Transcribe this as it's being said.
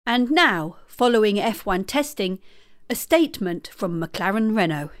And now, following F1 testing, a statement from McLaren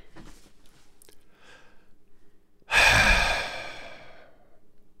Renault.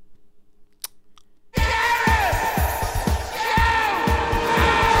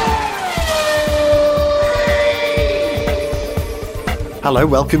 Hello,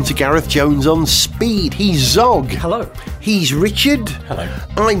 welcome to Gareth Jones on Speed. He's Zog. Hello. He's Richard. Hello.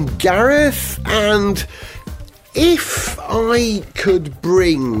 I'm Gareth, and if I could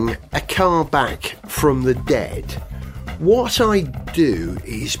bring a car back from the dead, what I'd do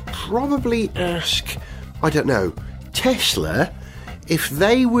is probably ask, I don't know, Tesla if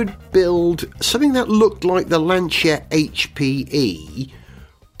they would build something that looked like the Lancia HPE,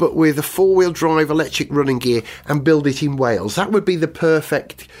 but with a four-wheel drive electric running gear, and build it in Wales. That would be the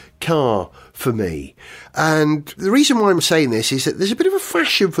perfect car for me. And the reason why I'm saying this is that there's a bit of a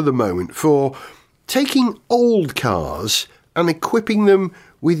fashion for the moment for taking old cars and equipping them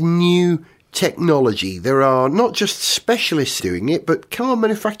with new technology. There are not just specialists doing it, but car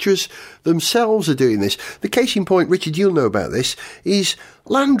manufacturers themselves are doing this. The case in point, Richard, you'll know about this, is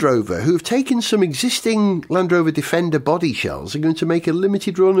Land Rover, who have taken some existing Land Rover Defender body shells and going to make a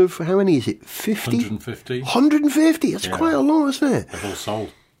limited run of, how many is it, 50? 150. 150, that's quite a lot, isn't it? They've all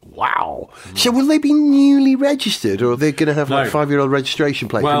sold. Wow. So will they be newly registered, or are they going to have like 5-year-old registration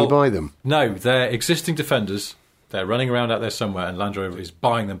plate when you buy them? No, they're existing Defenders. They're running around out there somewhere, and Land Rover is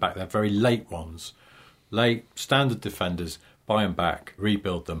buying them back. They're very late ones. Late, standard Defenders, buy them back,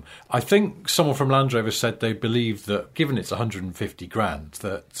 rebuild them. I think someone from Land Rover said they believe that, given it's 150 grand,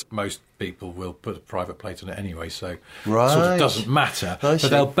 that most people will put a private plate on it anyway, so it sort of doesn't matter. But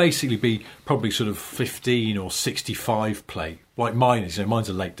they'll basically be probably sort of 15 or 65 plate, like mine is. Mine's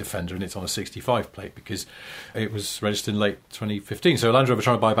a late Defender, and it's on a 65 plate because it was registered in late 2015. So Land Rover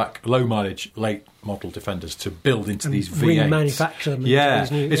trying to buy back low mileage, late model Defenders to build into these V8s. Remanufacture them. Yeah,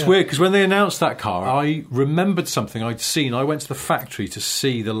 into these new, it's weird because when they announced that car, I remembered something I'd seen. I went to the factory to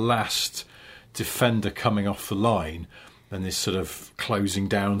see the last Defender coming off the line and this sort of closing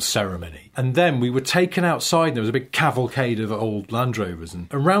down ceremony. And then we were taken outside, and there was a big cavalcade of old Land Rovers, and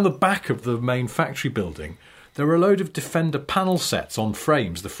around the back of the main factory building there were a load of Defender panel sets on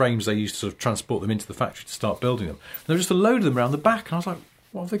frames, the frames they used to sort of transport them into the factory to start building them. And there was just a load of them around the back, and I was like,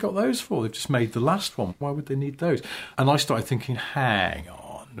 what have they got those for? They've just made the last one. Why would they need those? And I started thinking, hang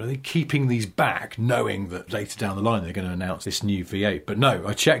on, are they keeping these back knowing that later down the line they're going to announce this new V8? But no,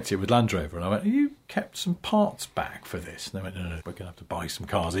 I checked it with Land Rover and I went, have you kept some parts back for this? And they went, no, we're going to have to buy some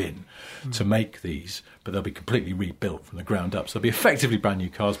cars in to make these, but they'll be completely rebuilt from the ground up. So they'll be effectively brand new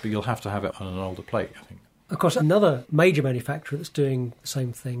cars, but you'll have to have it on an older plate, I think. Of course, another major manufacturer that's doing the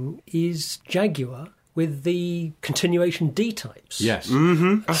same thing is Jaguar with the continuation D-types. Yes.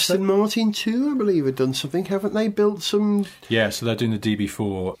 Mm-hmm. Aston Martin too, I believe, have done something, haven't they? Built some... Yeah, so they're doing the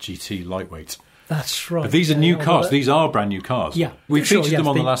DB4 GT lightweight. That's right. But these are new cars. These are brand new cars. Yeah. We featured them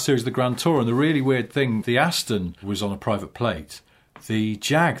on the last series of the Grand Tour, and the really weird thing, the Aston was on a private plate. The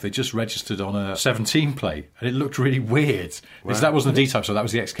Jag, they just registered on a 17 plate, and it looked really weird. Wow. That wasn't the D-Type, so that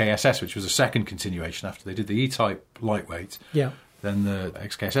was the XKSS, which was a second continuation after they did the E-Type lightweight. Yeah. Then the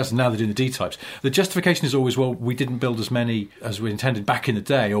XKSS, and now they're doing the D-Types. The justification is always, well, we didn't build as many as we intended back in the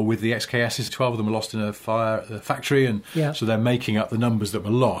day, or with the XKSs, 12 of them were lost in a fire at the factory, and so they're making up the numbers that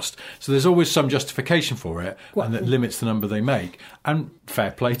were lost. So there's always some justification for it, and that limits the number they make. And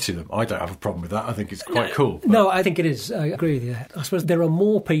fair play to them. I don't have a problem with that. I think it's quite cool. But... No, I think it is. I agree with you. I suppose there are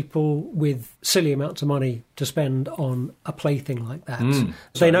more people with silly amounts of money to spend on a plaything like that.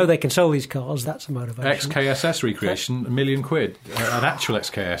 They know they can sell these cars. That's a motivation. XKSS recreation, £1 million. An actual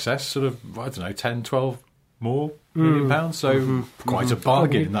XKSS, sort of, I don't know, 10, 12 more £1 million. So quite a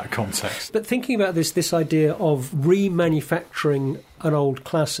bargain in that context. But thinking about this idea of remanufacturing an old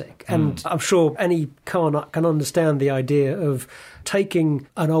classic, and I'm sure any car nut can understand the idea of taking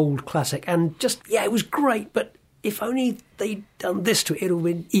an old classic and just, it was great, but if only they'd done this to it, it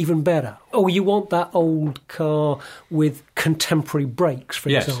would have been even better. Or you want that old car with contemporary brakes, for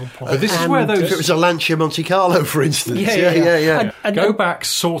example. This is where those... If it was a Lancia Monte Carlo, for instance. Yeah. And go back,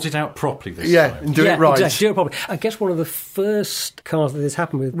 sort it out properly this time. And do it right. Exactly, do it properly. I guess one of the first cars that this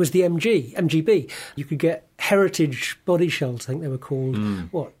happened with was the MGB. You could get heritage body shells, I think they were called,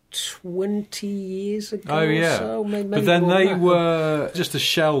 20 years ago or so? Maybe but then they were just a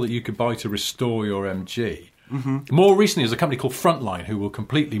shell that you could buy to restore your MG. More recently, there's a company called Frontline who will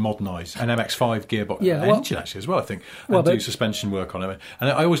completely modernise an MX-5 gearbox engine, actually, as well, I think, and do suspension work on it. And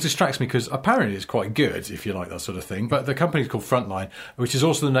it always distracts me because apparently it's quite good, if you like that sort of thing. But the company's called Frontline, which is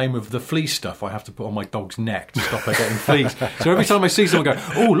also the name of the fleece stuff I have to put on my dog's neck to stop her getting fleas. So every time I see someone go,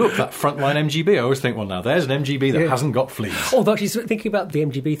 oh, look, that Frontline MGB, I always think, well, now there's an MGB that hasn't got fleas. Although, actually, thinking about the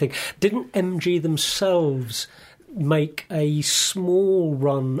MGB thing, didn't MG themselves make a small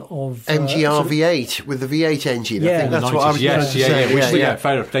run of MGR V8 with the V8 engine? I think that's what I was going to say.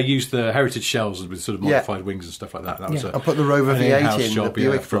 Fair enough. They used the heritage shells with sort of modified wings and stuff like that. That was I put the Rover V8 in job, the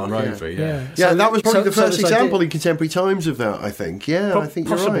Buick from Rover. So that was probably the first example in contemporary times of that, I think. I think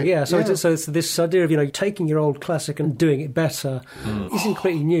possibly, you're right. So it's this idea of taking your old classic and doing it better isn't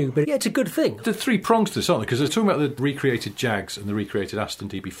completely new, but it's a good thing. There are three prongs to this, aren't there? Because they're talking about the recreated Jags and the recreated Aston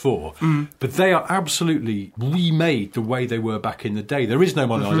DB4, but they are absolutely remade the way they were back in the day. There is no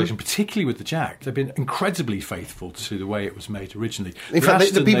modernisation, particularly with the Jag. They've been incredibly faithful to the way it was made originally. In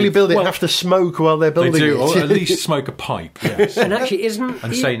fact, the people who build it have to smoke while they're building they do, it. Or at least smoke a pipe, yes. And actually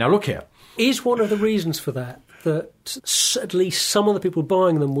say, now look here. Is one of the reasons for that at least some of the people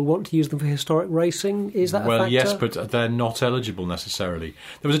buying them will want to use them for historic racing? Is that a factor? Well, yes, but they're not eligible necessarily.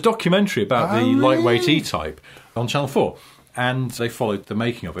 There was a documentary about the lightweight E-Type on Channel 4. And they followed the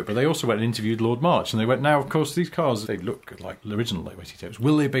making of it, but they also went and interviewed Lord March, and they went, now, of course, these cars, they look like the original lightweight E-Types.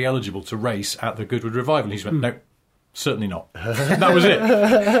 Will they be eligible to race at the Goodwood Revival? And he went, no. Certainly not. That was it.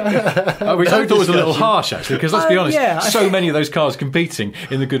 Which I thought was a little harsh, actually, because let's be honest, so many of those cars competing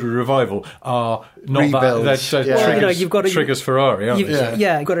in the Goodwood Revival are not rebuilds. They're triggers Ferrari, aren't they?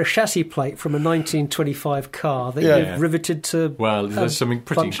 Yeah, you've got a chassis plate from a 1925 car that you've riveted to. Well, there's some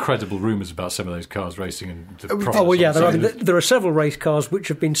pretty incredible rumours about some of those cars racing. And there are several race cars which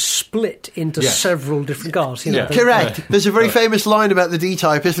have been split into several different cars. Correct. There's a very famous line about the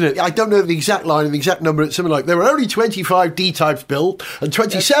D-Type, isn't it? I don't know the exact line and the exact number. It's something like, there were only 25 D-Types built, and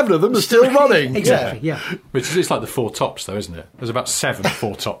 27 of them are still running. Exactly, Which is like the four tops, though, isn't it? There's about 7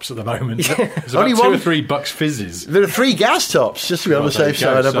 four tops at the moment. There's about 2 or 3 Bucks Fizzes. There are 3 gas tops, just to be on the safe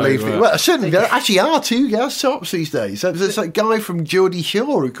side, I believe. Well, certainly there actually are 2 gas tops these days. There's that guy from Geordie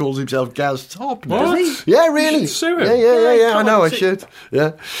Shore who calls himself Gas Top. What? Yeah, really. You should sue him. Yeah, I know I should.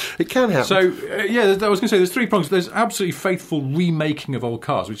 Yeah, it can happen. So, I was going to say, there's 3 prongs. There's absolutely faithful remaking of old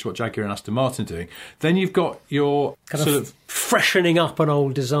cars, which is what Jaguar and Aston Martin are doing. Then you've got your kind of freshening up an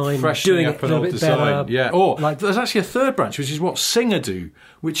old design, doing it a little bit better. Yeah, or there's actually a third branch, which is what Singer do,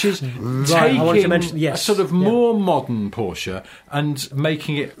 which is taking a sort of more modern Porsche and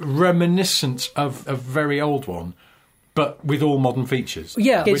making it reminiscent of a very old one, but with all modern features.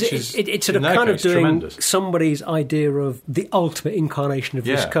 Yeah, it's sort of kind of doing tremendous. Somebody's idea of the ultimate incarnation of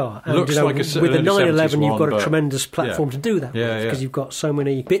this car. And, looks like with the 911, you've got a tremendous platform to do that with, because you've got so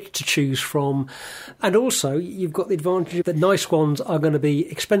many bits to choose from. And also, you've got the advantage that nice ones are going to be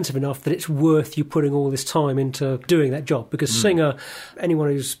expensive enough that it's worth you putting all this time into doing that job. Because Singer, anyone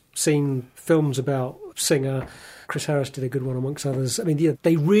who's seen films about Singer, Chris Harris did a good one amongst others. I mean,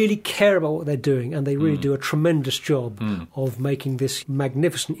 they really care about what they're doing, and they really do a tremendous job of making this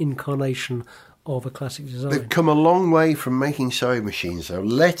magnificent incarnation of a classic design. They've come a long way from making sewing machines, though.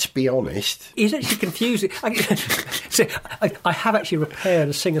 Let's be honest. It's actually confusing. I have actually repaired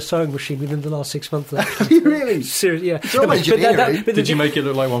a Singer sewing machine within the last 6 months. Have you really? Seriously, yeah. It's all engineering. Did you make it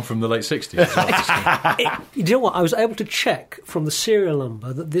look like one from the late 60s? You know what? I was able to check from the serial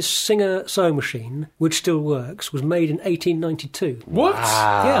number that this Singer sewing machine, which still works, was made in 1892. What?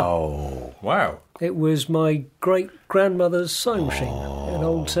 Wow. Yeah. Wow. It was my great-grandmother's sewing machine, an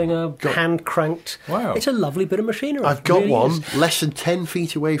old Singer, hand-cranked. Wow. It's a lovely bit of machinery. I've got one less than 10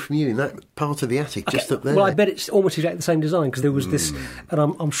 feet away from you in that part of the attic, just up there. Well, I bet it's almost exactly the same design, because there was this, and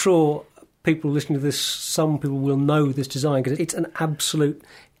I'm sure people listening to this, some people will know this design, because it's an absolute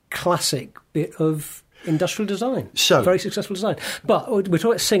classic bit of industrial design. So, very successful design. But we're talking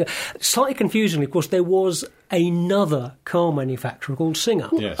about Singer. Slightly confusingly, of course, there was another car manufacturer called Singer.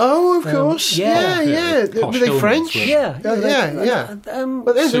 Yes. Oh, of course. Yeah. Were they French? Yeah. But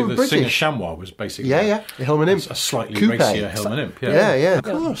they were British. Singer Chamois was basically the Hillman Imp. A slightly Coupe. racier Hillman Imp. Yeah, of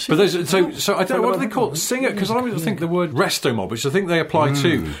course. But so I don't know, what do they call it? Singer? Because I think the word resto mod, which I think they apply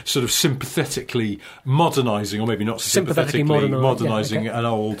to sort of sympathetically modernising, or maybe not sympathetically modernising an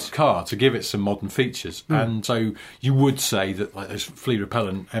old car to give it some modern features. And so you would say that like those flea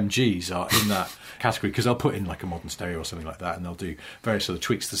repellent MGs are in that category, because they'll put in like a modern stereo or something like that, and they'll do various sort of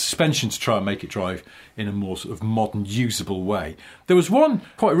tweaks to the suspension to try and make it drive in a more sort of modern, usable way. There was one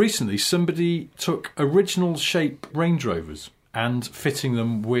quite recently, somebody took original shape Range Rovers and fitting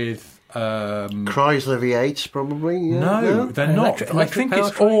them with Chrysler V8s, probably. Yeah. No, they're not. I think it's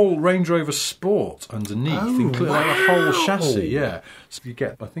powertrain? all Range Rover Sport underneath, including like the whole chassis. Yeah, so you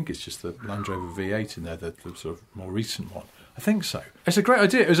get. I think it's just the Land Rover V8 in there, the sort of more recent one. I think so. It's a great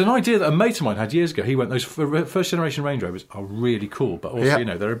idea. It was an idea that a mate of mine had years ago. He went, those first generation Range Rovers are really cool, but also,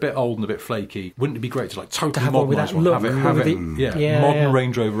 they're a bit old and a bit flaky. Wouldn't it be great to like totally modernise one? Modern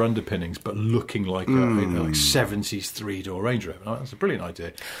Range Rover underpinnings, but looking like a like 70s three-door Range Rover. Oh, that's a brilliant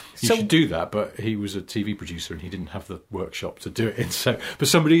idea. You should do that, but he was a TV producer and he didn't have the workshop to do it in. So, but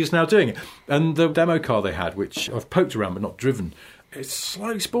somebody is now doing it. And the demo car they had, which I've poked around but not driven, it's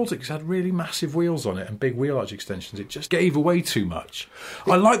slightly sporty because it had really massive wheels on it and big wheel arch extensions. It just gave away too much.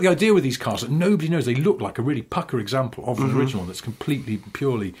 I like the idea with these cars that nobody knows. They look like a really pucker example of the original that's completely,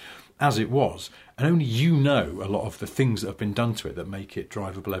 purely as it was. And only you know a lot of the things that have been done to it that make it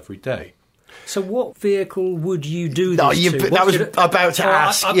drivable every day. So what vehicle would you do this to? That was about to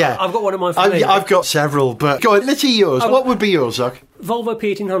ask. I've got one of my familiar. I've got several, but go on, let's hear yours. What would be yours, Zach? Volvo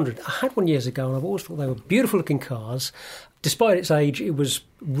P1800. I had one years ago and I've always thought they were beautiful looking cars. Despite its age, it was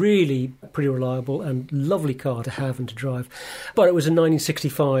really pretty reliable and lovely car to have and to drive. But it was a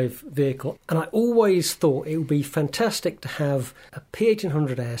 1965 vehicle, and I always thought it would be fantastic to have a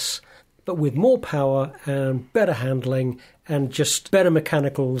P1800S, but with more power and better handling and just better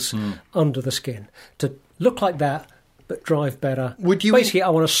mechanicals under the skin. To look like that, but drive better. Basically, I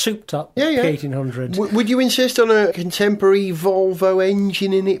want a souped-up P1800. Would you insist on a contemporary Volvo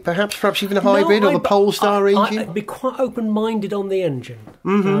engine in it, perhaps even a hybrid or the Polestar engine? I'd be quite open-minded on the engine.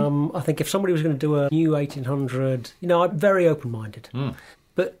 I think if somebody was going to do a new 1800, I'm very open-minded.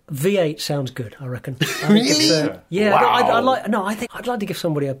 But V8 sounds good, I reckon. Wow. I think I'd like to give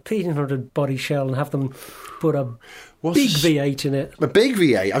somebody a P1800 body shell and have them put a big V8 in it. A big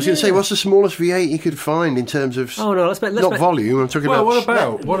V8? I was going to say, what's the smallest V8 you could find in terms of... let's not volume, I'm talking about...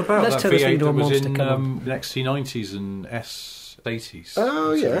 What about let's that V8 that was in the XC90s and S80s?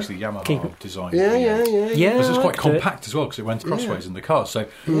 Oh, yeah. It's the Yamaha design. Yeah. Because it's quite compact as well, because it went crossways in the car, so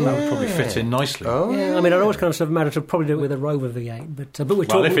that would probably fit in nicely. I mean, I'd always kind of matter to probably do it with a Rover V8, but we're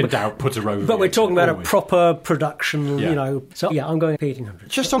talking... Well, if in doubt, put a Rover But V8 we're talking about always. a proper production, So, I'm going P1800.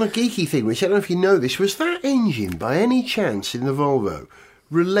 Just on a geeky thing, which I don't know if you know this, was that engine, by any chance, in the Volvo,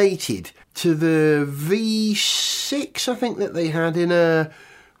 related to the V6, I think, that they had in a...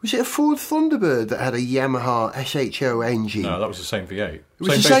 Was it a Ford Thunderbird that had a Yamaha SHO engine? No, that was the same V8. It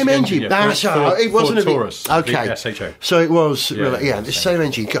was the same engine. That's right. It wasn't a Taurus. Okay. SHO. So it was. The same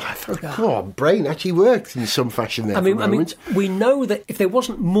engine. God, I thought, brain actually worked in some fashion there. I mean, we know that if there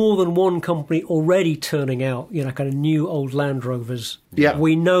wasn't more than one company already turning out, kind of new old Land Rovers,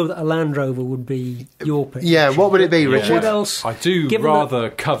 we know that a Land Rover would be your pick. Yeah. What would it be, Richard? What else? I do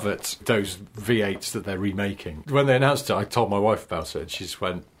rather covet those V8s that they're remaking. When they announced it, I told my wife about it, and she just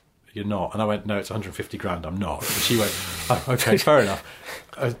went, "You're not," and I went, "No, it's 150 grand. I'm not." And she went, "Oh, okay, fair enough."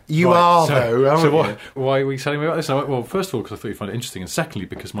 You are, though, aren't you? Why are we telling me about this? And I went, well, first of all, because I thought you'd find it interesting, and secondly,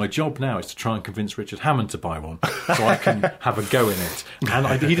 because my job now is to try and convince Richard Hammond to buy one, so I can have a go in it. And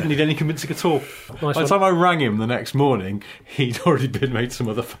he didn't need any convincing at all. By the time I rang him the next morning, he'd already made some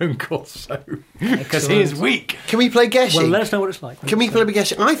other phone calls, because he is weak. Can we play guessing? Well, let us know what it's like. Can we play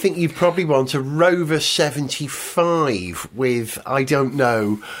guessing? I think you'd probably want a Rover 75 with, I don't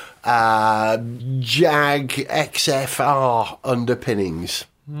know, Jag XFR underpinnings.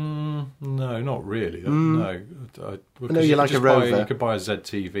 No, not really. No. I know you like a Rover. You could buy a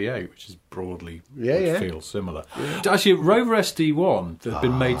ZT V8, which is broadly feels similar. Actually, a Rover SD1 that had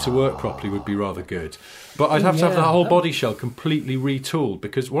been made to work properly would be rather good. But I'd have to have the whole body shell completely retooled,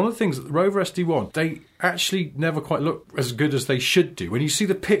 because one of the things, the Rover SD1, they actually never quite look as good as they should do. When you see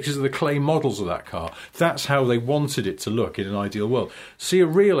the pictures of the clay models of that car, that's how they wanted it to look in an ideal world. See a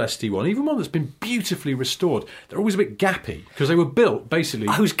real SD1, even one that's been beautifully restored, they're always a bit gappy, because they were built basically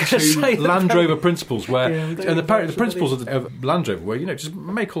to Land Rover principles, where, and apparently the principles of Land Rover were, just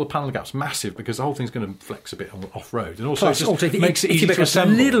make all the panel gaps massive, because the whole thing's going to flex a bit off-road, and also plus, it just makes it easy to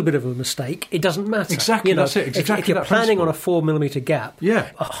assemble. a little bit of a mistake, it doesn't matter. Exactly, that's it. Exactly, if you're planning on a 4mm gap,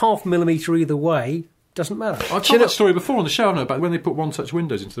 a half millimetre either way doesn't matter. I've told that story before on the show, about when they put one-touch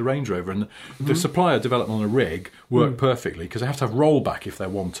windows into the Range Rover, and the supplier development on a rig worked perfectly, because they have to have rollback if they're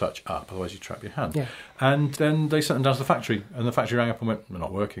one-touch up, otherwise you trap your hand. And then they sent them down to the factory, and the factory rang up and went, "They're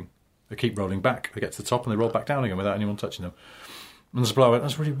not working. They keep rolling back. They get to the top and they roll back down again without anyone touching them." And the supplier went,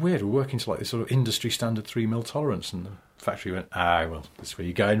 "That's really weird. We're working to like this sort of industry standard 3mm tolerance." And factory went, well, that's where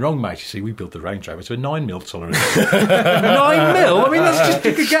you're going wrong, mate. You see, we built the Range Rover to a 9mm tolerance. 9mm? I mean, that's just,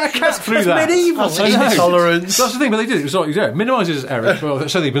 you could get a cat through that. medieval. That's Intolerance. That's the thing, but they did. It was like, minimises error. Well,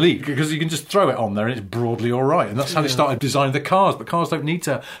 so they believe, because you can just throw it on there and it's broadly all right. And that's how they started designing the cars. But cars don't need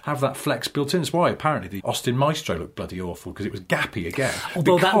to have that flex built in. That's why apparently the Austin Maestro looked bloody awful, because it was gappy again.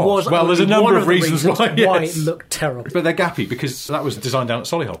 Although that was there's a number of reasons why it looked terrible. But they're gappy because that was designed down at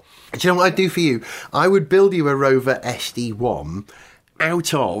Solihull. Do you know what I'd do for you? I would build you a Rover SD1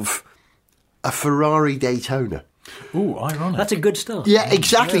 out of a Ferrari Daytona. Ooh, ironic. That's a good start. Yeah,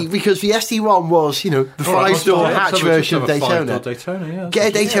 exactly, because the SD1 was, the five-door hatch version of Daytona. Get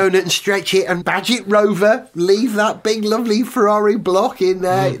a Daytona and stretch it and badge it Rover, leave that big, lovely Ferrari block in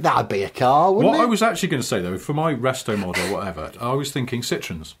there. That'd be a car, wouldn't it? What I was actually going to say, though, for my Resto model or whatever, I was thinking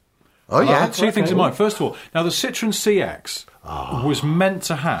Citroens. Oh, yeah. I had two things in mind. First of all, now the Citroen CX was meant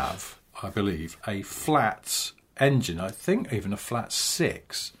to have, I believe, a flat engine, I think even a flat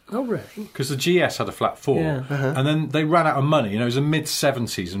 6. Oh, really? Because the GS had a flat 4. Yeah. And then they ran out of money. It was the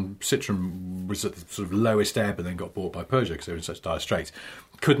mid-70s and Citroen was at the sort of lowest ebb and then got bought by Peugeot because they were in such dire straits.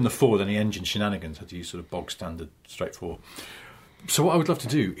 Couldn't afford any engine shenanigans, had to use sort of bog standard straight 4. So what I would love to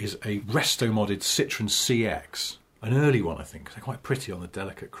do is a resto-modded Citroen CX. An early one, I think, because they're quite pretty on the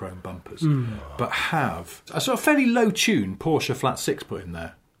delicate chrome bumpers. But have a sort of fairly low-tune Porsche flat 6 put in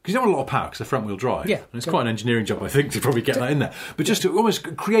there. Because you don't want a lot of power, because they're front-wheel drive. Yeah. And it's quite an engineering job, I think, to probably get that in there. But just to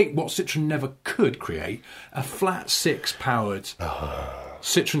almost create what Citroen never could create, a flat 6-powered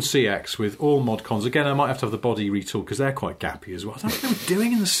Citroen CX with all mod cons. Again, I might have to have the body retooled, because they're quite gappy as well. I don't know what they were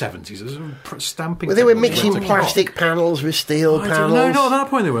doing in the 70s. There was stamping. Well, they were mixing plastic panels with steel panels. No, not at that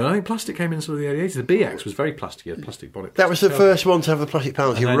point they were. I think plastic came in sort of the early 80s. The BX was very plasticky, had plastic bonnet. That was the first one to have the plastic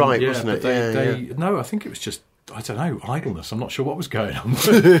panels, And you're then, right, yeah, wasn't it? but no, I think it was just, I don't know, idleness. I'm not sure what was going on. I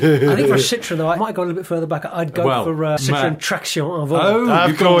think for a Citroen, though, I might go a little bit further back. I'd go for Citroen Traction Avant. Oh,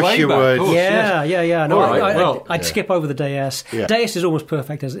 of course you would. Yeah. No, All right, I'd skip over the DS. Yeah. DS is almost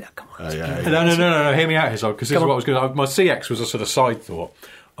perfect as it. Come on. No, hear me out, Hizog, because this is what I was going to... My CX was a sort of side thought.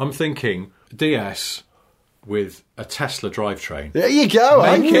 I'm thinking DS with a Tesla drivetrain. There you go.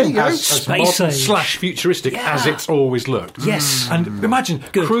 Make There it you go. as modern / futuristic as it's always looked. Yes. And imagine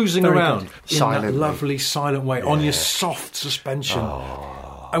cruising Very around in Silently. that lovely silent way on your soft suspension.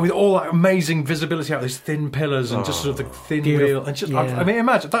 And with all that amazing visibility out these thin pillars and just sort of the thin wheel. And just, I mean,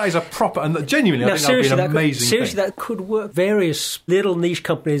 imagine, that is a proper... And genuinely, I think that would be an amazing seriously, thing. that could work. Various little niche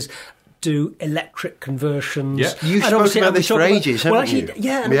companies do electric conversions. Yeah. You've spoken about this for ages, haven't you?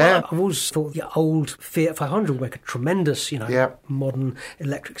 Yeah. I've always thought the old Fiat 500 would make a tremendous, modern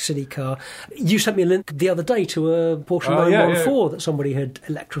electric city car. You sent me a link the other day to a Porsche 914 that somebody had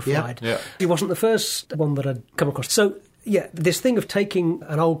electrified. Yeah. It wasn't the first one that I'd come across. So, this thing of taking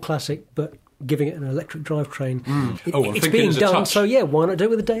an old classic but giving it an electric drivetrain, it's being done, so why not do it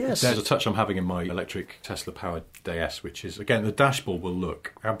with a DS? There's a touch I'm having in my electric Tesla-powered DS, which is, again, the dashboard will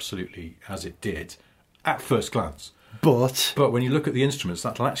look absolutely as it did at first glance. But when you look at the instruments,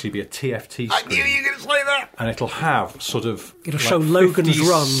 that'll actually be a TFT screen. I knew you were going to say that. And it'll have sort of... It'll show Logan's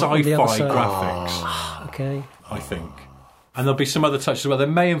 50s Run on the other sci-fi side. graphics, Okay. I think. And there'll be some other touches as well. There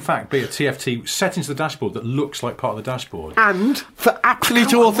may, in fact, be a TFT set into the dashboard that looks like part of the dashboard. And for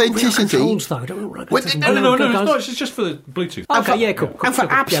absolute authenticity... Controls, though. I don't know what No, it's just for the Bluetooth. Okay, cool. And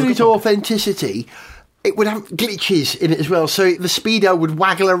for absolute authenticity, it would have glitches in it as well. So the speedo would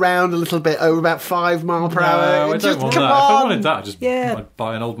waggle around a little bit over about 5 miles per hour. No, I don't want that. If I wanted that, I'd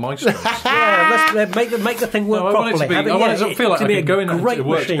buy an old Maestro. Let's make the thing work properly. I want it to feel like I can go in and it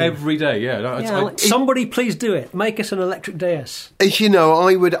works machine. every day. Somebody please do it. Make us an electric DS. As you know,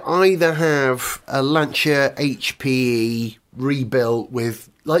 I would either have a Lancia HPE rebuilt with,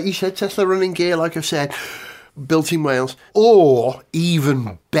 like you said, Tesla running gear, like I've said, built in Wales, or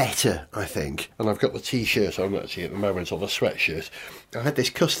even better, I think. And I've got the T-shirt on actually at the moment, or the sweatshirt. I had this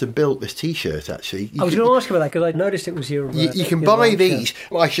custom built, this T-shirt actually. I was going to ask you about that because I noticed it was your... You can buy these.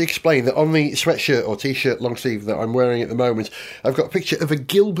 Well, I should explain that on the sweatshirt or T-shirt long sleeve that I'm wearing at the moment, I've got a picture of a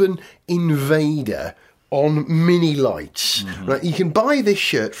Gilban Invader on mini lights. Right, you can buy this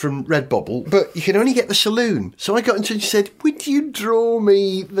shirt from Redbubble, but you can only get the saloon. So I got in touch and said, would you draw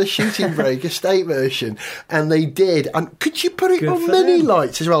me the Shooting Brake estate version? And they did. And could you put it on mini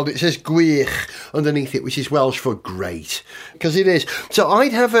lights as well? It says Gwych underneath it, which is Welsh for great, because it is. So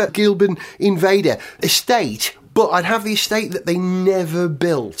I'd have a Gilban Invader estate, but I'd have the estate that they never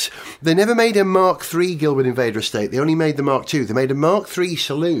built. They never made a Mark III Gilban Invader estate. They only made the Mark II. They made a Mark III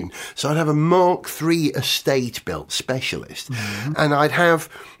saloon. So I'd have a Mark III estate built specialist. And I'd have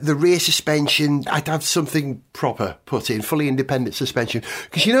the rear suspension. I'd have something proper put in, fully independent suspension.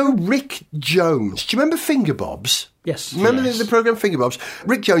 Because, Rick Jones, do you remember Finger Bobs? Yes. Remember Yes. the programme Fingerbobs?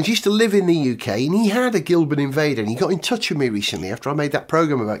 Rick Jones used to live in the UK and he had a Gilbert Invader, and he got in touch with me recently after I made that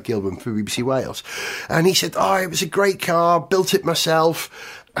programme about Gilbert for BBC Wales. And he said, it was a great car, built it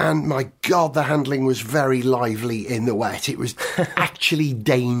myself. And my God, the handling was very lively in the wet. It was actually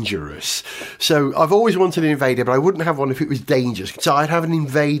dangerous. So I've always wanted an Invader, but I wouldn't have one if it was dangerous. So I'd have an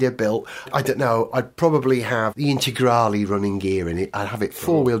Invader built. I don't know, I'd probably have the Integrale running gear in it. I'd have it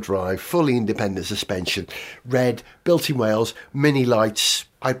four-wheel drive, fully independent suspension, red, built in Wales, mini lights.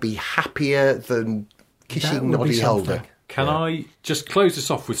 I'd be happier than kissing That would be Noddy Holder. something. Can I just close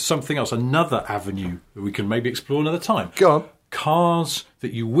this off with something else, another avenue that we can maybe explore another time? Go on. Cars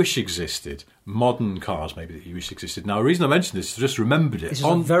that you wish existed, modern cars maybe that you wish existed. Now, the reason I mentioned this is I just remembered it. This is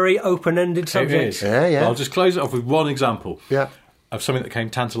a very open-ended It subject. is. Yeah. I'll just close it off with one example of something that came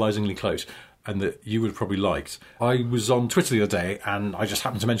tantalisingly close and that you would have probably liked. I was on Twitter the other day and I just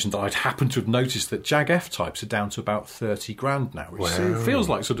happened to mention that I'd happened to have noticed that Jag F-Types are down to about 30 grand now, which feels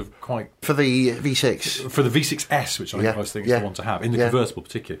like sort of quite... For the V6. For the V6S, which I was thinking is the one to have, in the convertible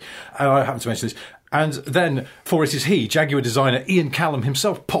particularly. And I happened to mention this. And then, for it is he, Jaguar designer Ian Callum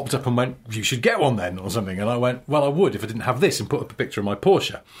himself popped up and went, you should get one then, or something. And I went, well, I would if I didn't have this, and put up a picture of my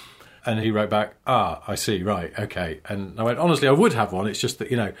Porsche. And he wrote back, I see, right, okay. And I went, honestly, I would have one. It's just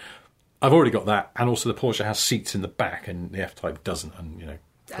that, I've already got that. And also the Porsche has seats in the back and the F-Type doesn't. And,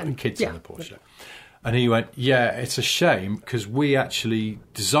 and kids in the Porsche. And he went, yeah, it's a shame because we actually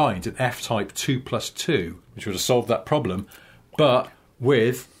designed an F-Type 2+2, which would have solved that problem, but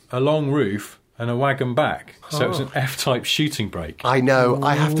with a long roof and a wagon back. So it was an F-Type shooting brake. I know,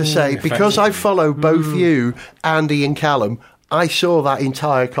 I have to say, because I follow both you and Ian Callum, I saw that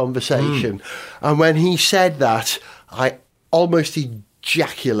entire conversation. And when he said that, I almost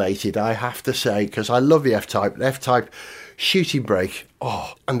ejaculated, I have to say, because I love the F-Type. The F-Type shooting brake.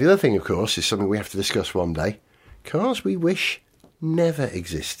 Oh, and the other thing, of course, is something we have to discuss one day. Cars we wish never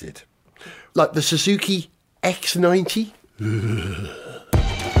existed. Like the Suzuki X90.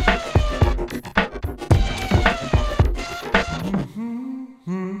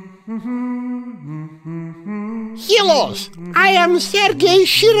 Hello, I am Sergei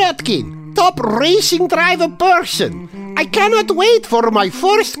Shiretkin, top racing driver person. I cannot wait for my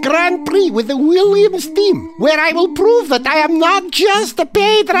first Grand Prix with the Williams team, where I will prove that I am not just a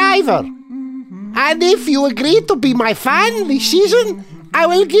pay driver. And if you agree to be my fan this season, I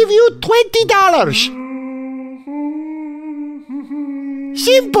will give you $20.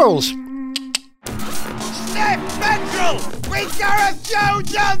 Simples. Step Petrol with Gareth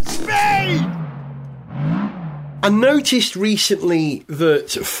Jones on speed! I noticed recently that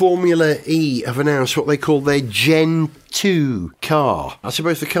Formula E have announced what they call their Gen 2 car. I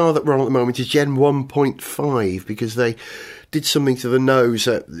suppose the car that we're on at the moment is Gen 1.5 because they did something to the nose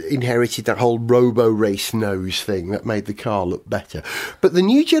that inherited that whole robo-race nose thing that made the car look better. But the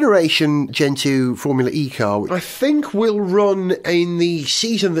new generation Gen 2 Formula E car, I think, will run in the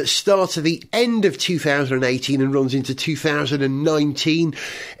season that starts at the end of 2018 and runs into 2019,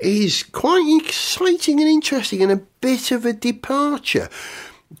 is quite exciting and interesting and a bit of a departure.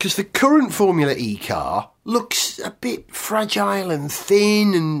 Because the current Formula E car looks a bit fragile and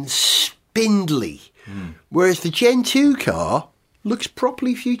thin and spindly. Whereas the Gen 2 car looks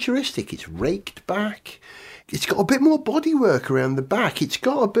properly futuristic. It's raked back. It's got a bit more bodywork around the back. It's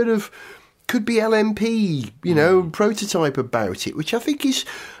got a bit of, could be LMP, prototype about it, which I think is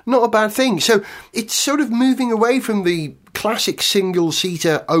not a bad thing. So it's sort of moving away from the classic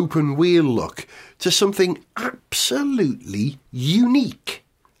single-seater open wheel look to something absolutely unique.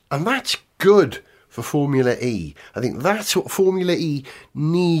 And that's good for Formula E. I think that's what Formula E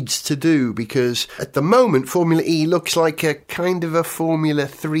needs to do, because at the moment Formula E looks like a kind of a Formula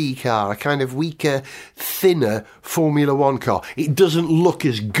 3 car, a kind of weaker, thinner Formula 1 car. It doesn't look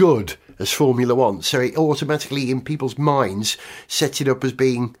as good as Formula 1, so it automatically in people's minds sets it up as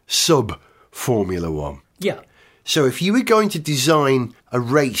being sub-Formula 1. Yeah. So if you were going to design a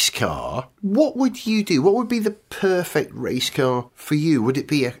race car, what would you do? What would be the perfect race car for you? Would it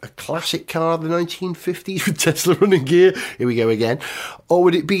be a classic car of the 1950s with Tesla running gear? Here we go again. Or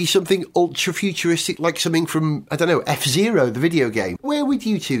would it be something ultra-futuristic, like something from, I don't know, F-Zero, the video game? Where would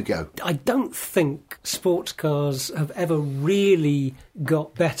you two go? I don't think sports cars have ever really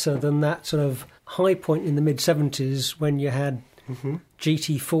got better than that sort of high point in the mid-70s when you had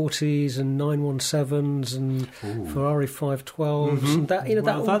GT40s and 917s and Ferrari 512s and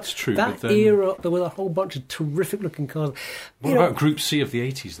that, that's true. That but then, era, there were a whole bunch of terrific looking cars. What about Group C of the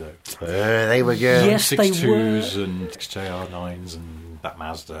 80s, though? They were good. Yes, they 6.2s were. and XJR9s and that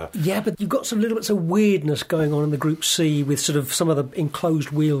Mazda. Yeah, but you've got some little bits of weirdness going on in the Group C with sort of some of the enclosed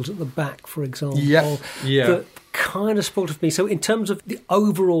wheels at the back, for example. Yeah. That kind of spoiled it for me. So in terms of the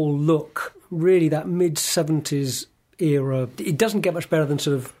overall look, really that mid-70s era, it doesn't get much better than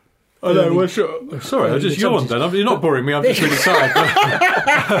sort of... Oh, no, well, sure. Sorry, I just yawned then. You're not boring me, I'm just really tired.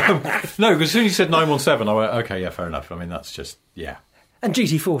 No, because as soon as you said 917, I went, okay, yeah, fair enough. I mean, that's just, yeah. And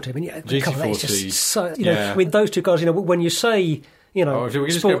GT40, I mean, yeah, GT40, it's just so, you know, yeah. I mean, those two cars, you know, when you say... You know, if we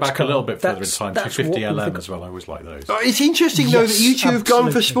can just go back a little bit further in time, 250 LM as well, I always like those. It's interesting, though, that you two have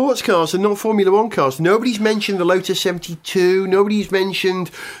gone for sports cars and not Formula One cars. Nobody's mentioned the Lotus 72, nobody's mentioned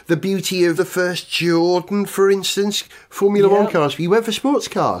the beauty of the first Jordan, for instance, Formula One cars. You went for sports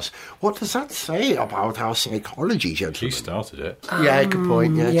cars. What does that say about our psychology, gentlemen? He started it. Yeah, good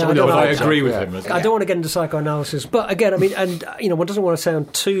point. Yeah, I agree with him. I don't want to get into psychoanalysis, but again, I mean, and you know, one doesn't want to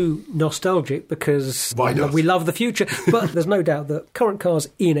sound too nostalgic because Why not? We love the future, but there's no doubt that current cars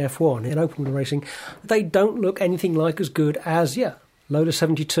in F1, in open wheel racing, they don't look anything like as good as, Lotus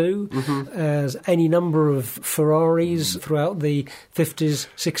 72, as any number of Ferraris throughout the 50s,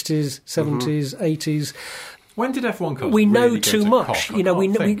 60s, 70s, 80s. When did F1 cars We know really go too to much. cock? You know,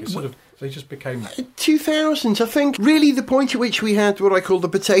 they just became... 2000s, I think. Really, the point at which we had what I call the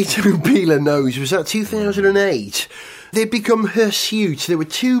potato peeler nose was that 2008. They'd become hirsute. There were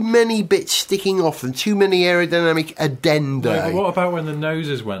too many bits sticking off and too many aerodynamic addenda. Yeah, what about when the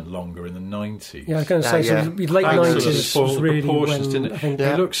noses went longer in the 90s? Yeah, I was going to say, sort of late 90s was really when... I think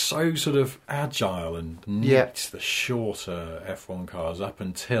They looked so sort of agile and neat, the shorter F1 cars, up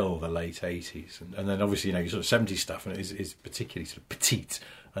until the late 80s. And then obviously, you know, your sort of 70s stuff is particularly sort of petite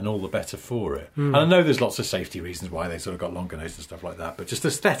and all the better for it. And I know there's lots of safety reasons why they sort of got longer noses and stuff like that, but just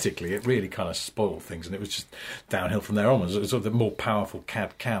aesthetically, it really kind of spoiled things, and it was just downhill from there onwards. It was sort of the more powerful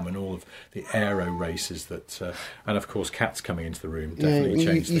CAD CAM and all of the aero races that, and of course, Cat's coming into the room definitely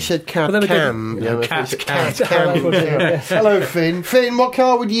changed You things. said CAD CAM. Cat CAM. Hello, Finn. Finn, what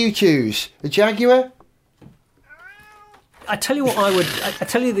car would you choose? A Jaguar? I tell you what I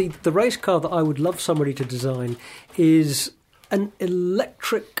tell you the race car that I would love somebody to design is an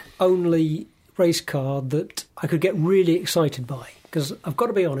electric-only race car that I could get really excited by. Because I've got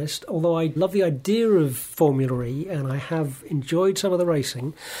to be honest, although I love the idea of Formula E and I have enjoyed some of the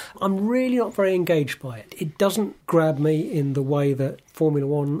racing, I'm really not very engaged by it. It doesn't grab me in the way that Formula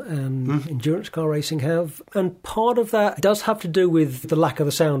One and endurance car racing have. And part of that does have to do with the lack of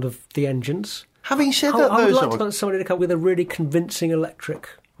the sound of the engines. Having said that, I would like to somebody to come with a really convincing electric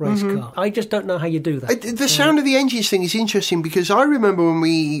race car. I just don't know how you do that. The sound of the engines thing is interesting because I remember when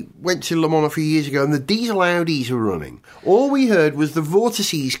we went to Le Mans a few years ago and the diesel Audis were running. All we heard was the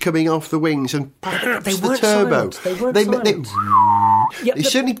vortices coming off the wings and perhaps they the weren't turbo. Silent. They weren't silent. They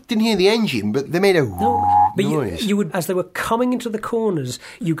certainly didn't hear the engine, but they made a noise. You would, as they were coming into the corners,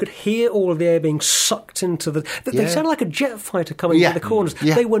 you could hear all of the air being sucked into the... They sounded like a jet fighter coming into the corners.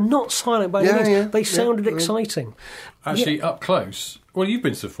 Yeah. They were not silent by any means. They sounded exciting. Actually, up close... Well, you've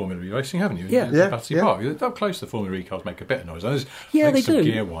been to Formula E racing, haven't you? Yeah. Battersea Park. Up close, the Formula E cars make a bit of noise. There's they some do.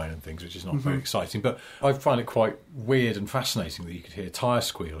 gear whine and things, which is not very exciting. But I find it quite weird and fascinating that you could hear tyre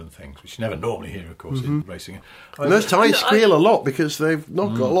squeal and things, which you never normally hear, of course, in racing. And those tyres squeal a lot because they've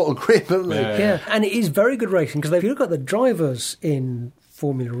not got a lot of grip, haven't they? Yeah, and it is very good racing because if you look at the drivers in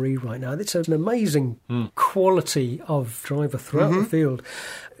Formula E right now, it's an amazing quality of driver throughout the field.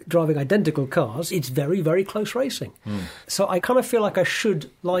 Driving identical cars, it's very, very close racing. So I kind of feel like I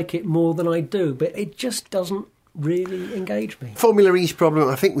should like it more than I do, but it just doesn't really engage me. Formula E's problem,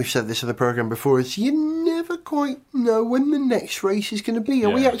 I think we've said this in the programme before, is you never quite know when the next race is going to be.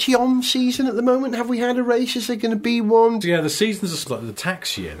 Are we actually on season at the moment? Have we had a race? Is there going to be one? Yeah, the seasons are split. The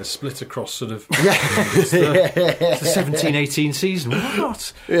tax year, they're split across sort of... it's the 17-18 season.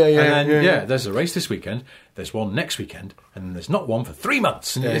 What? There's a race this weekend, there's one next weekend, and then there's not one for 3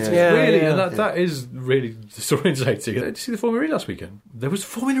 months. And that is really disorientating. Did you see the Formula E last weekend? There was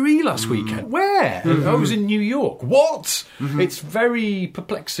Formula E last weekend. Where? I was in New York. What? It's very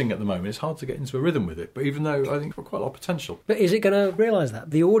perplexing at the moment. It's hard to get into a rhythm with it, but even though I think it's got quite a lot of potential. But is it going to realise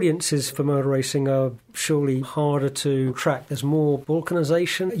that? The audiences for motor racing are surely harder to track. There's more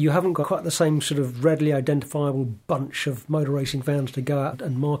balkanisation. You haven't got quite the same sort of readily identifiable bunch of motor racing fans to go out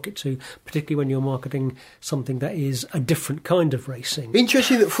and market to, particularly when you're marketing something that is a different kind of racing.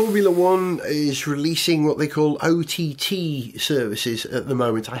 Interesting that Formula One is releasing what they call OTT services at the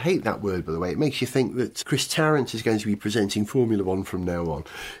moment. I hate that word, by the way. It makes you think that Chris Tarrant is going to be presenting Formula One from now on.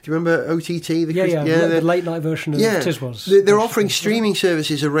 Do you remember OTT? The late night version of Tiswas. They're offering streaming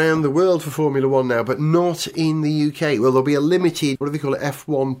services around the world for Formula One now, but not in the UK. Well, there'll be a limited, what do they call it,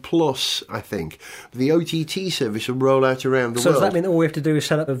 F1 Plus, I think. The OTT service will roll out around the world. So does that mean that all we have to do is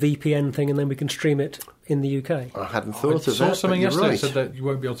set up a VPN thing and then we can stream it in the UK. I hadn't thought I of saw that. something but yesterday you're that said right. that you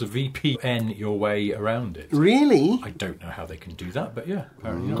won't be able to VPN your way around it. Really? I don't know how they can do that, but yeah,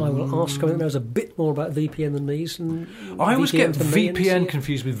 apparently. I will ask someone that knows a bit more about VPN than these. And I always get for me and see VPN it.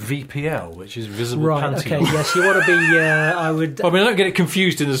 confused with VPL, which is visible Right, panty. okay, yes, you want to be, I would... I mean, I don't get it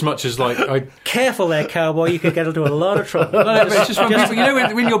confused in as much as, like, I... Careful there, cowboy, you could get into a lot of trouble. No, but it's just when people, you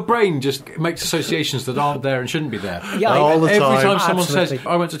know, when your brain just makes associations that aren't there and shouldn't be there. Yeah, All the Every time. time someone says,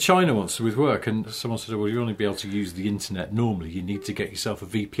 Absolutely. I went to China once with work, and someone said, well, you only be able to use the internet normally. You need to get yourself a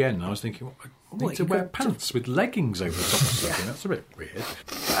VPN. And I was thinking, well, I need What, to you wear got- pants with leggings over the top of something. That's a bit weird.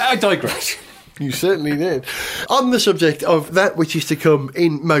 I digress. You certainly did. On the subject of that which is to come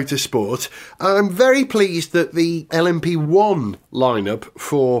in motorsport, I'm very pleased that the LMP1 lineup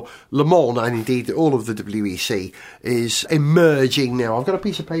for Le Mans, and indeed all of the WEC, is emerging now. I've got a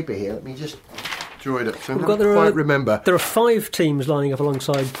piece of paper here. Let me just draw it up. So I We've don't got- quite remember. There are 5 teams lining up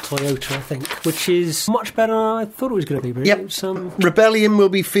alongside Toyota, I think, which is much better than I thought it was going to be. Really. Yep. It's, Rebellion will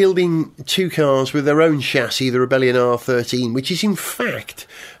be fielding 2 cars with their own chassis, the Rebellion R13, which is in fact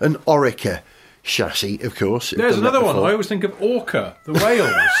an Orica chassis, of course. There's Done that another one. before. I always think of Orca, the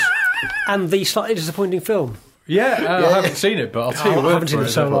whales. and the slightly disappointing film. Yeah, I haven't seen it, but I'll take your I word haven't seen for it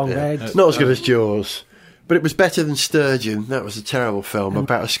for so long. Yeah. It's- Not as good as Jaws. But it was better than Sturgeon. That was a terrible film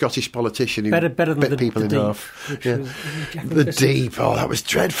about a Scottish politician who Better than bit the people in Deep, half. which Yeah. was Jack The Nicholson. Deep. Oh, that was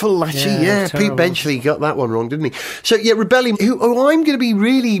dreadful, actually. Yeah, Yeah, it was Pete terrible. Benchley got that one wrong, didn't he? So, yeah, Rebellion, who I'm going to be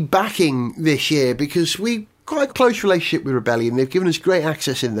really backing this year because we quite a close relationship with Rebellion. They've given us great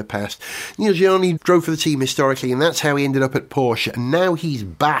access in the past. Neil Giannini drove for the team historically, and that's how he ended up at Porsche. And now he's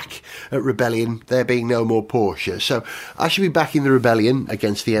back at Rebellion, there being no more Porsche. So I should be backing the Rebellion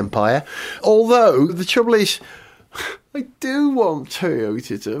against the Empire. Although, the trouble is, I do want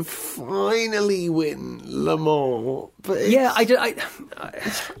Toyota to finally win Le Mans. But Yeah,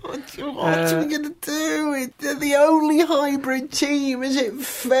 what are we going to do? They're the only hybrid team. Is it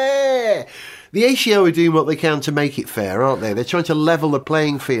fair? The ACO are doing what they can to make it fair, aren't they? They're trying to level the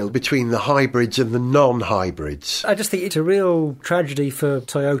playing field between the hybrids and the non-hybrids. I just think it's a real tragedy for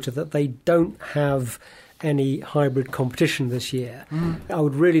Toyota that they don't have any hybrid competition this year. I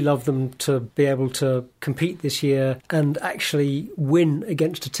would really love them to be able to compete this year and actually win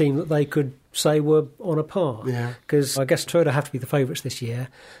against a team that they could say were on a par. Yeah. Because I guess Toyota have to be the favourites this year,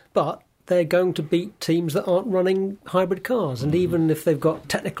 but they're going to beat teams that aren't running hybrid cars. And even if they've got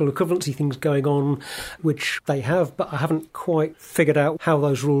technical equivalency things going on, which they have, but I haven't quite figured out how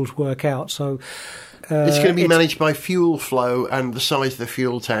those rules work out. So It's going to be it's- managed by fuel flow and the size of the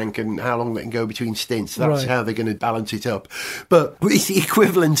fuel tank and how long they can go between stints. That's Right. how they're going to balance it up. But it's the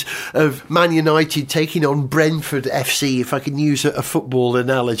equivalent of Man United taking on Brentford FC, if I can use a football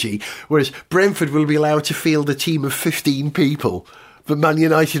analogy, whereas Brentford will be allowed to field a team of 15 people. But Man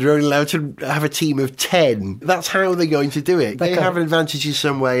United are only allowed to have a team of 10. That's how they're going to do it. They Okay. have an advantage in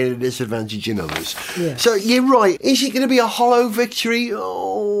some way and a disadvantage in others. Yes. So you're right. Is it going to be a hollow victory?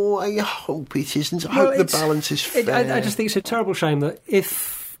 Oh, I hope it isn't. I hope the it's- balance is fair. I just think it's a terrible shame that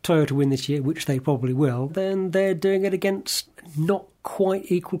if Toyota win this year, which they probably will, then they're doing it against not quite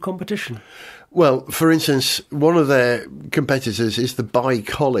equal competition. Well, for instance, one of their competitors is the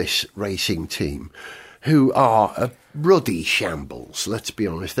Bicollis racing team, who are a ruddy shambles, let's be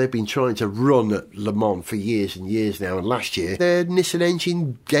honest. They've been trying to run at Le Mans for years and years now, and last year their Nissan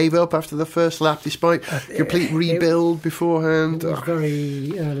engine gave up after the first lap despite complete rebuild beforehand. It was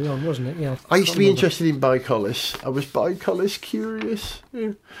very early on, wasn't it? Yeah. I used to be interested in Bicollis. I was Bicollis curious.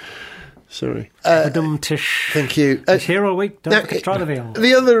 Yeah. Sorry. Tish. Thank you. It's here all week. Don't Now, forget to try the veal.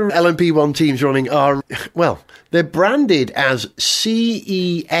 The other LMP1 teams running are, well, they're branded as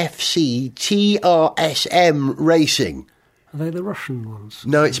CEFC TRSM Racing. Are they the Russian ones?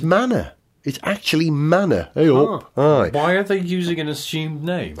 No, it's Manor. It's actually Manor. Hey up. Aye. Why are they using an assumed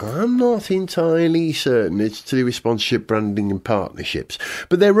name? I'm not entirely certain. It's to do with sponsorship, branding and partnerships.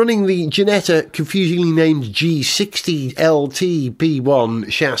 But they're running the Ginetta confusingly named G60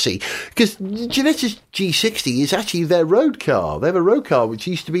 LTP1 chassis. Because Ginetta's G60 is actually their road car. They have a road car which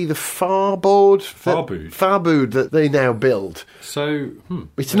used to be the Farbood that they now build. So,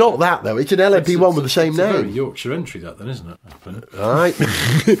 It's not that, though. It's an LMP1 with the same it's a very name. Yorkshire entry, that then, isn't it? Right.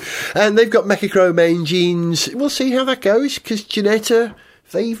 And they've got Mechachrome engines. We'll see how that goes, because Ginetta,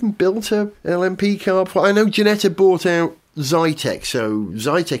 they even built a LMP car. I know Ginetta bought out Zytec, so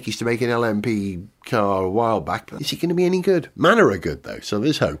Zytec used to make an LMP car a while back. But is it going to be any good? Manor are good, though, so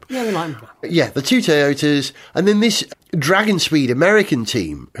there's hope. Yeah, they like them. Yeah, the two Toyotas, and then this Dragon Speed American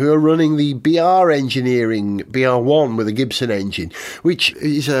team who are running the BR Engineering BR1 with a Gibson engine, which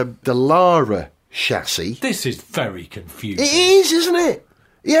is the Lara chassis. This is very confusing. It is, isn't it?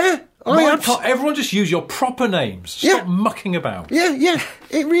 Yeah, Why can't everyone just use your proper names? Stop mucking about. Yeah,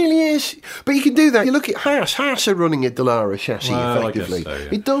 it really is. But you can do that. You look at Haas. Haas are running a Dallara chassis effectively. I guess so, yeah.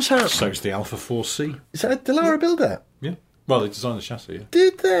 It does happen. So's the Alpha 4C. Is that a Dallara builder? Yeah. Well, they designed the chassis, yeah.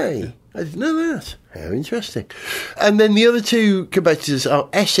 Did they? Yeah. I didn't know that. How interesting. And then the other two competitors are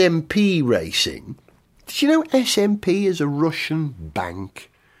SMP Racing. Did you know SMP is a Russian bank?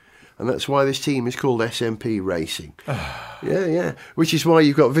 And that's why this team is called SMP Racing. Yeah. Which is why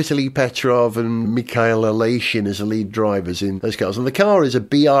you've got Vitaly Petrov and Mikhail Alashin as the lead drivers in those cars. And the car is a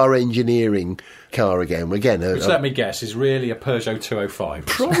BR Engineering car again. Which, let me guess, is really a Peugeot 205.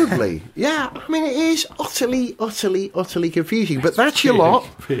 Probably. Yeah. I mean, it is utterly confusing. But that's your lot.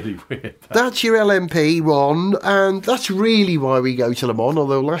 Really weird. That's your LMP one. And that's really why we go to Le Mans.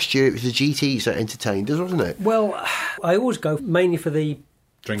 Although last year it was the GTs that entertained us, wasn't it? Well, I always go mainly for the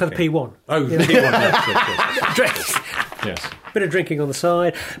Drinking. For the P1. Oh, the P1, yes. Yes. Bit of drinking on the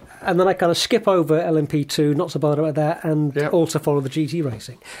side, and then I kind of skip over LMP2, not so bothered about that, and also follow the GT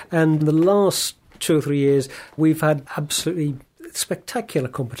racing. And the last 2 or 3 years, we've had absolutely spectacular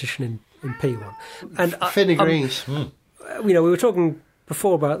competition in P1. And Finn agrees. We were talking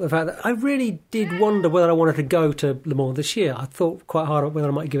before about the fact that I really did wonder whether I wanted to go to Le Mans this year. I thought quite hard about whether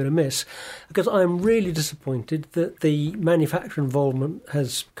I might give it a miss, because I'm really disappointed that the manufacturer involvement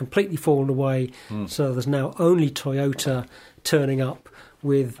has completely fallen away. So there's now only Toyota turning up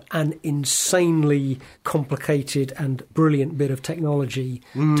with an insanely complicated and brilliant bit of technology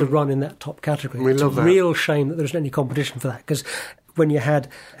to run in that top category. It's a real shame that there isn't any competition for that, because when you had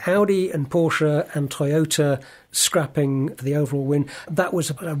Audi and Porsche and Toyota scrapping for the overall win, that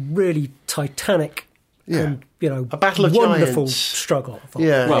was a really titanic and, a battle of wonderful giants. struggle. I thought.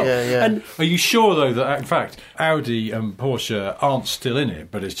 Yeah. And are you sure, though, that, in fact, Audi and Porsche aren't still in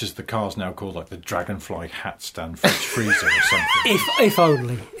it, but it's just the car's now called, like, the Dragonfly Hat Stand Fridge Freezer or something? If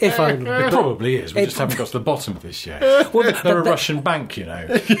only. It probably is. We just haven't got to the bottom of this yet. They're a Russian bank,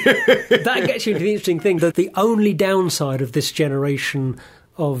 That gets you into the interesting thing, that the only downside of this generation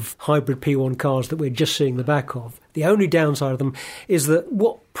of hybrid P1 cars that we're just seeing the back of, the only downside of them is that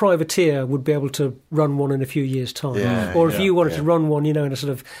what privateer would be able to run one in a few years' time? Or if you wanted to run one, in a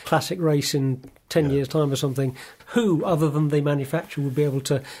sort of classic race in 10 years' time or something, who, other than the manufacturer, would be able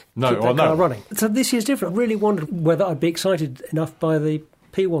to keep that car running? So this year's different. I really wondered whether I'd be excited enough by the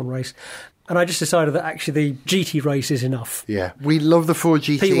P1 race. And I just decided that actually the GT race is enough. Yeah, we love the Ford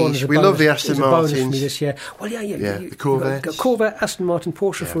GTs. We love the Aston Martins. It's a bonus for me this year. Well, the Corvettes. Corvette, Aston Martin,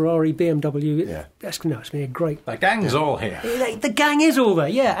 Porsche, Ferrari, BMW. It's going to be a great... The gang's all here. The gang is all there,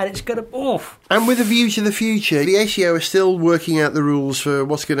 and it's going to... And with a view to the future, the ACO are still working out the rules for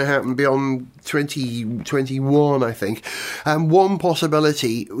what's going to happen beyond 2021, I think. And one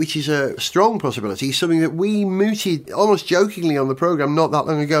possibility, which is a strong possibility, is something that we mooted almost jokingly on the programme not that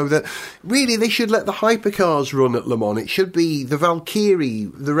long ago, that really they should let the hypercars run at Le Mans. It should be the Valkyrie,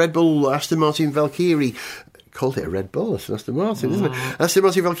 the Red Bull Aston Martin Valkyrie. Called it a Red Bull, it's Aston Martin, isn't it? Aston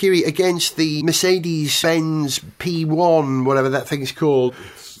Martin Valkyrie against the Mercedes-Benz P1, whatever that thing's called.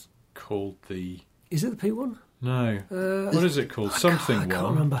 It's called the... Is it the P1? No. What is it called? Something I can't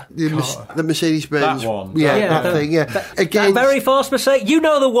remember. The Mercedes-Benz. That one. That thing, That very fast Mercedes. You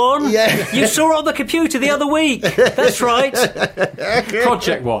know the one. Yeah. You saw it on the computer the other week. That's right.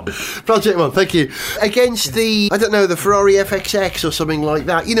 Project One. Project One, thank you. Against the, I don't know, the Ferrari FXX or something like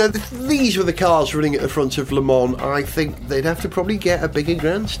that. These were the cars running at the front of Le Mans. I think they'd have to probably get a bigger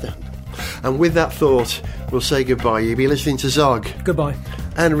grandstand. And with that thought, we'll say goodbye. You'll be listening to Zog. Goodbye.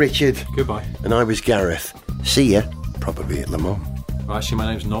 And Richard. Goodbye. And I was Gareth. See ya, probably at Le Mans. Well, actually, my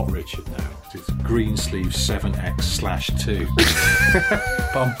name's not Richard now. It's Greensleeve 7X/2.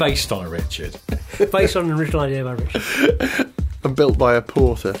 But I'm based on a Richard. Based on an original idea by Richard. I'm built by a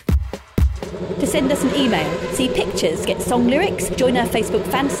porter. To send us an email, see pictures, get song lyrics, join our Facebook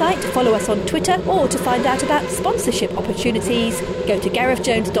fan site, follow us on Twitter, or to find out about sponsorship opportunities, go to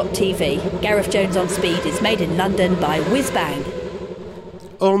GarethJones.tv. Gareth Jones on Speed is made in London by Whizbang.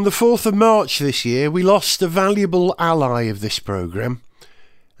 On the 4th of March this year, we lost a valuable ally of this programme.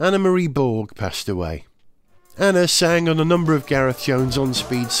 Anna-Marie Borg passed away. Anna sang on a number of Gareth Jones on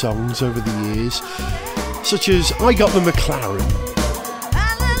Speed songs over the years, such as I Got the McLaren.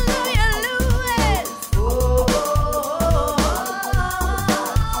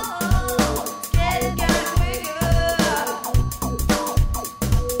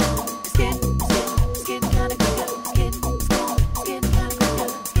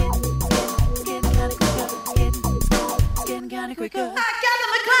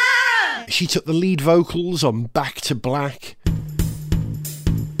 She took the lead vocals on Back to Black.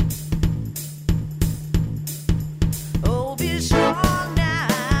 Oh, be strong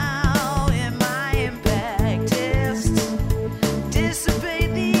now.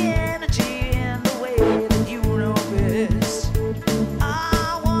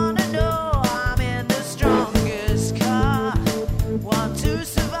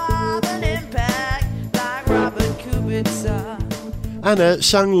 Anna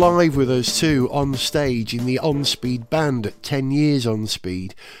sang live with us too on stage in the On Speed band at 10 years On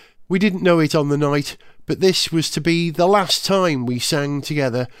Speed. We didn't know it on the night, but this was to be the last time we sang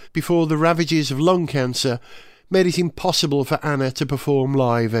together before the ravages of lung cancer made it impossible for Anna to perform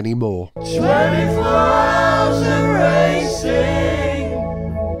live anymore. 24 hours of racing,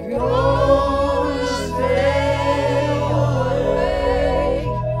 gonna stay awake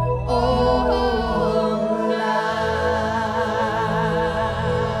all night.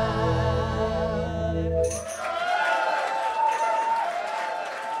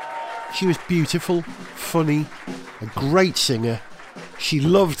 She was beautiful, funny, a great singer. She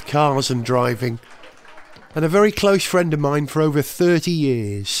loved cars and driving, and a very close friend of mine for over 30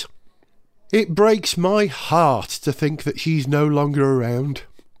 years. It breaks my heart to think that she's no longer around.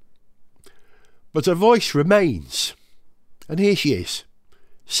 But her voice remains. And here she is,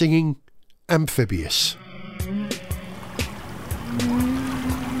 singing Amphibious.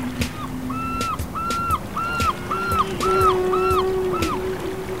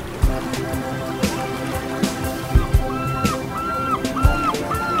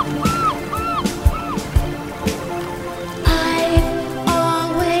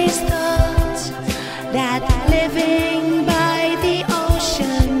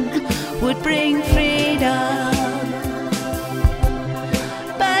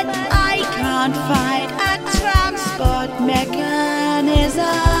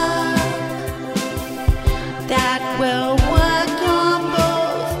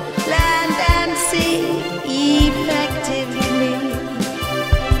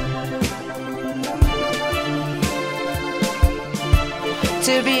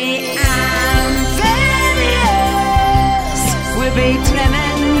 To be amphibious would be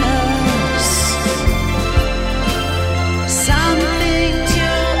tremendous. Something to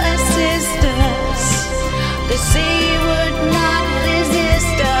assist us. The sea would not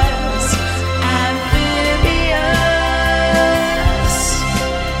resist us. Amphibious,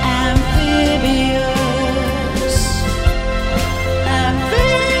 amphibious,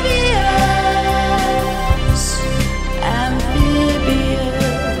 amphibious, amphibious.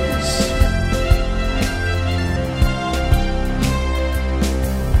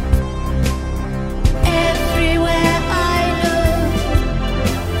 Everywhere I look,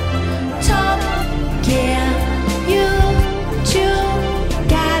 Top Gear, YouTube,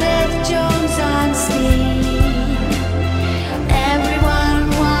 Gareth Jones on speed. Everyone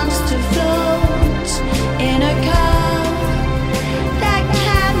wants to float in a car that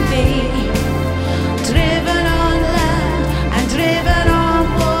can be driven on land and driven on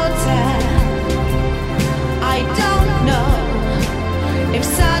water. I don't know if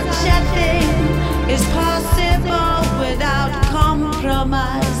such a thing is possible without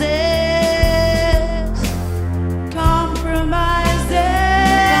compromises.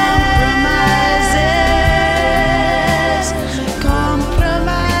 Compromises.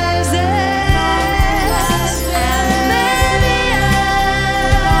 Compromises.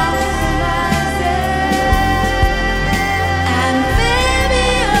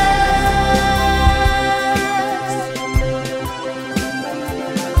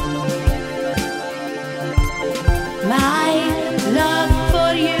 My love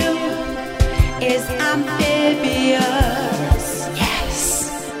for you is amphibious. Yes.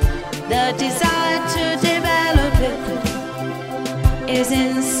 The desire to develop it is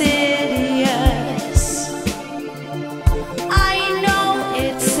insidious. I know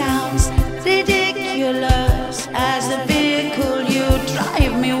it sounds ridiculous. As a vehicle, you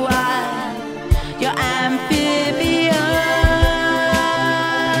drive me wild. You're amphibious.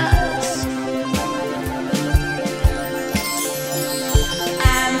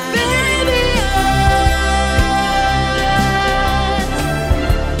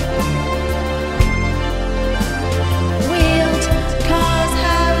 Wheeled cars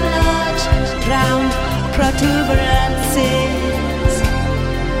have large round protuberances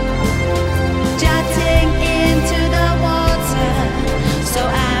jutting into the water, so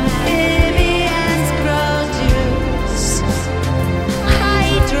amphibians produce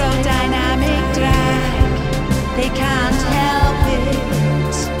hydrodynamic drag. They can't help it.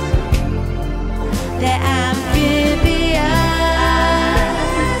 They're amphibians.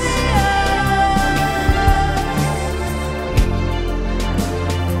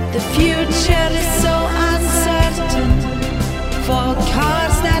 The future is so uncertain for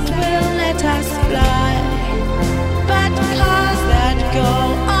cars that will let us fly, but cars that go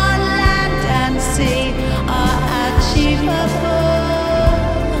on land and sea are achievable.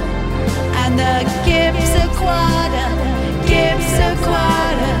 And the Gibbs a quarter, Gibbs a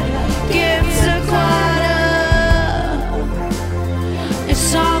quarter, Gibbs a quarter.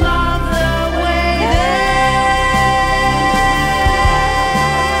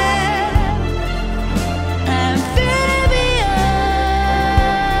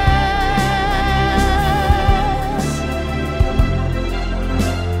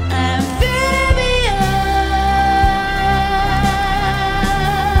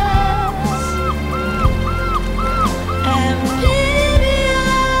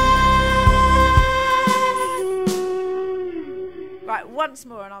 once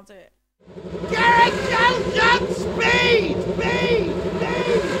more and I'll do it. Gareth Jones, speed! Speed!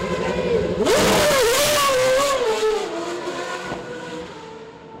 Speed!